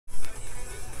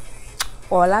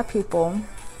Hola people.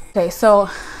 Okay, so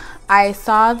I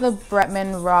saw the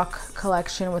Bretman Rock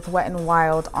collection with Wet n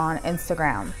Wild on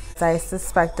Instagram. I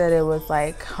suspected it was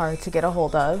like hard to get a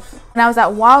hold of. When I was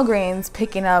at Walgreens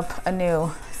picking up a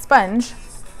new sponge,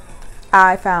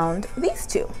 I found these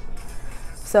two.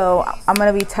 So I'm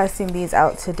gonna be testing these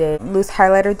out today. Loose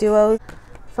highlighter duos. I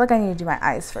feel like I need to do my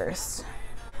eyes first.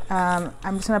 I'm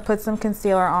just gonna put some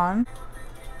concealer on.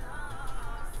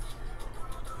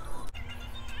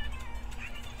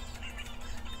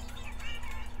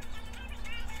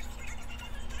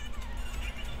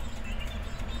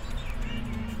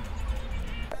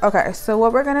 Okay, so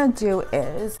what we're gonna do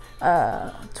is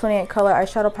 28 color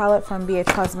eyeshadow palette from BH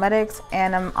Cosmetics,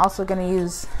 and I'm also gonna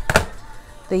use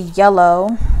the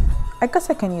yellow. I guess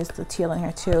I can use the teal in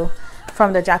here too,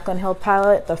 from the Jaclyn Hill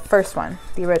palette, the first one,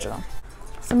 the original.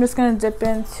 So I'm just gonna dip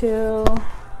into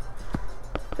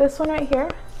this one right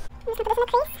here.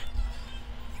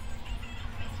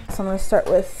 So I'm gonna start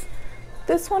with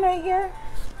this one right here.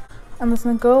 I'm just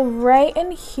gonna go right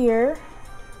in here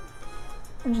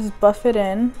and just buff it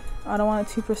in. I don't want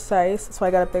it too precise, that's why I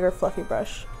got a bigger fluffy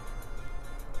brush.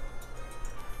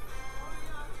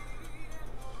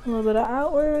 A little bit of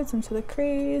outwards into the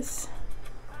crease,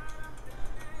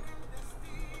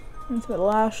 into the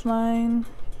lash line.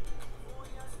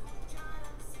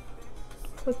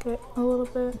 Flick it a little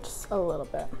bit, just a little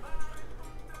bit.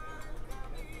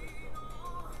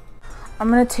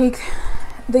 I'm gonna take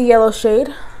the yellow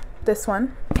shade, this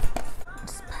one,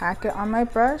 just pack it on my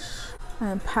brush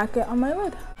and pack it on my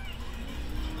lid.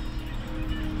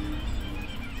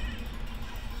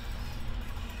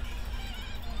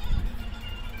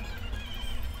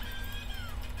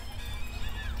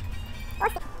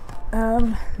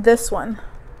 This one,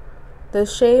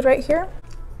 this shade right here.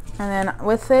 And then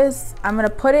with this, I'm gonna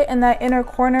put it in that inner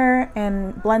corner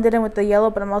and blend it in with the yellow,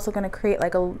 but I'm also gonna create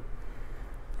like a,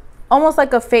 almost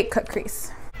like a fake cut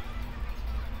crease.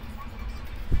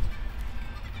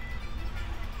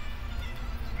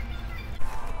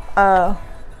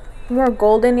 More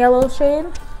golden yellow shade,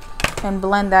 and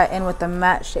blend that in with the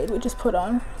matte shade we just put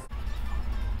on.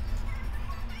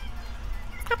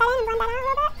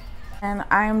 And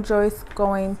I'm just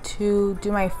going to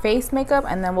do my face makeup,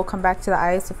 and then we'll come back to the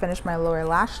eyes to finish my lower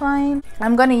lash line.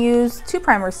 I'm going to use two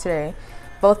primers today,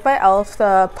 both by e.l.f.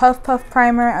 The Puff Puff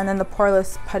Primer and then the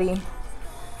Poreless Putty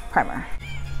Primer.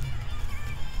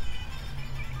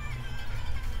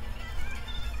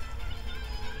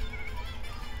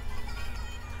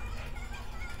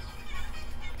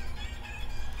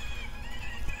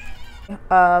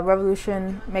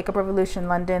 Revolution Makeup Revolution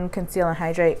London Conceal and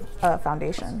Hydrate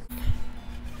Foundation.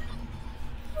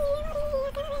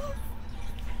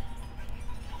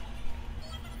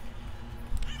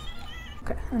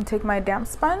 Okay, and take my damp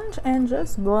sponge and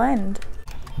just blend.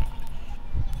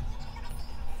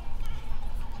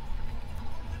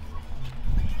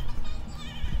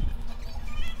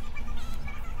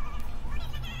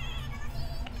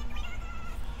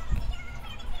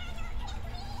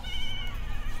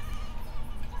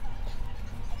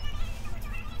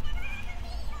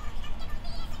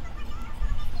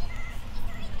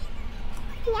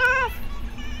 Yes.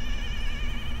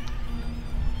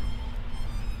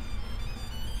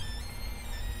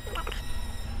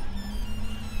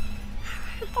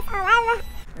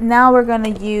 Now we're gonna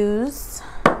use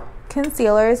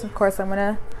concealers. Of course, I'm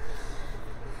gonna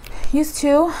use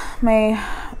two. My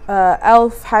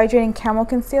e.l.f. Hydrating Camel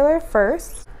Concealer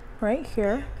first, right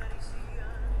here.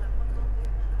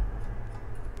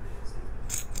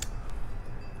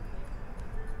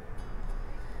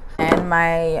 And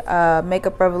my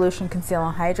Makeup Revolution Conceal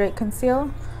and Hydrate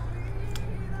Sealer,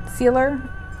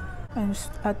 and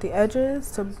just at the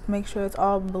edges to make sure it's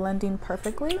all blending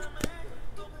perfectly.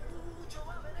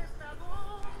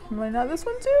 Why not this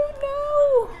one too?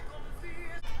 No!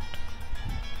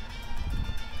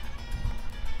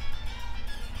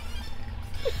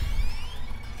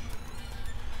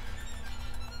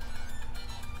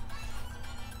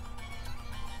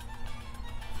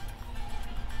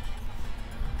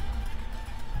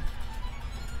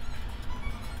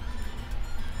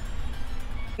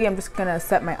 I'm just gonna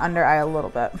set my under eye a little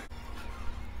bit.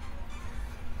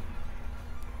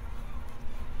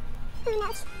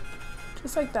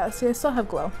 Just like that. See, I still have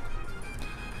glow.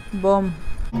 Boom.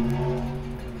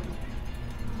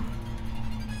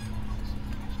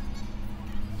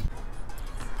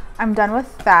 I'm done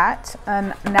with that,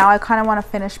 and now I kind of want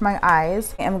to finish my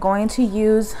eyes. I'm going to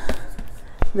use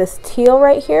this teal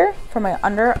right here for my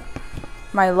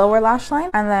lower lash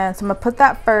line, and then so I'm gonna put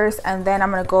that first, and then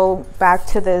I'm gonna go back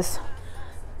to this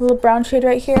little brown shade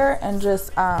right here and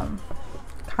just kind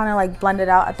kind of like blend it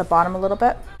out at the bottom a little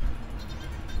bit.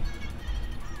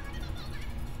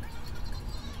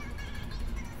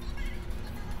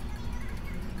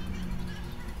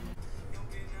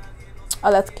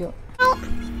 Oh, that's cute.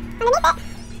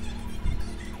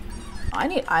 I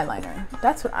need eyeliner.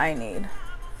 That's what I need.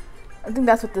 I think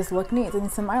that's what this look needs. I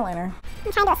need some eyeliner.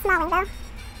 I'm trying to do a small window.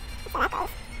 That's how that goes.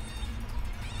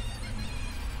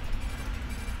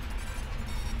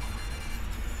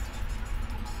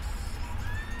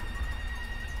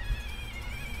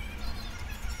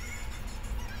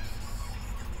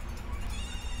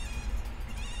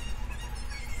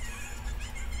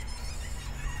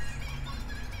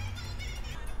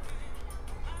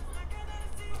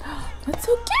 That's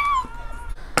so cute.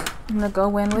 I'm gonna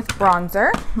go in with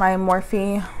bronzer, my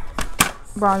Morphe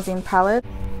bronzing palette.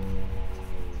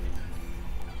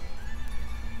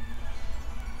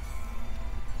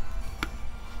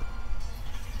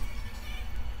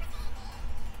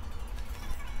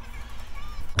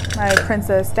 My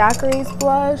Princess Daiquiris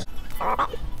blush.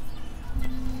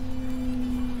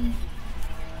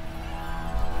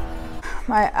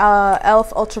 My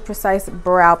e.l.f. Ultra Precise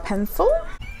brow pencil.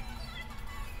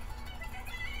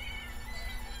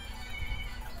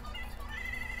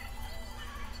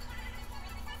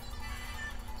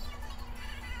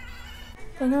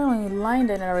 I think I only lined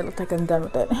it and I already look like I'm done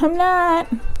with it. I'm not.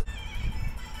 Boom.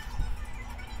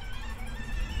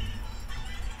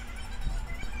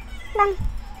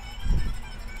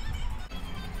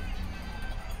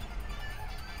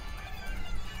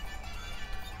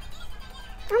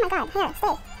 Oh my god, here,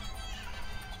 stay.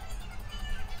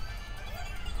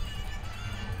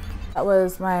 That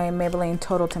was my Maybelline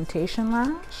Total Temptation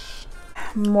lash.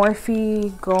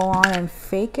 Morphe Go On and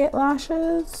Fake It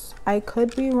lashes. I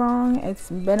could be wrong. It's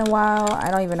been a while. I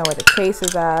don't even know where the case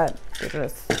is at. They're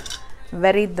just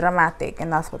very dramatic,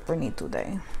 and that's what we need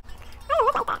today. I don't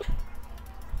look like that.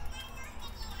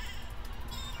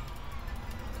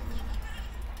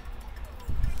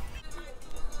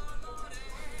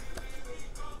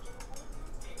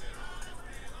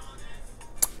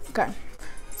 Okay,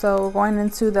 so we're going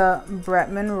into the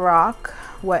Bretman Rock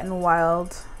Wet n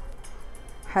Wild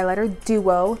highlighter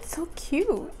duo. It's so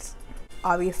cute.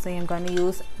 Obviously, I'm going to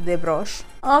use the brush.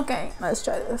 Okay, let's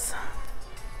try this.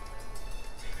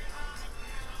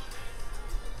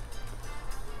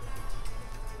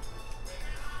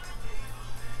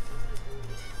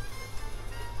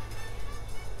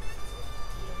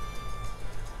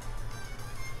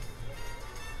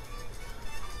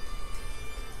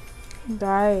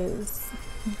 Guys,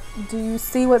 do you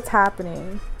see what's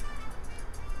happening?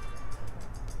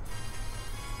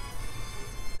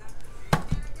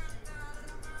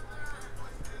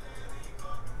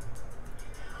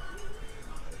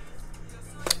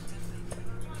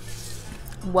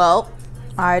 Well,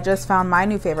 I just found my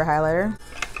new favorite highlighter.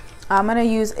 I'm gonna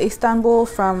use Istanbul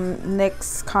from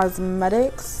NYX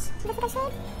Cosmetics. Is this a good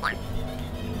shade? Yeah.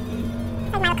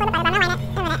 I might have colored it, but I don't know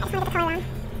why not. I just want to get the color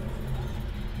on.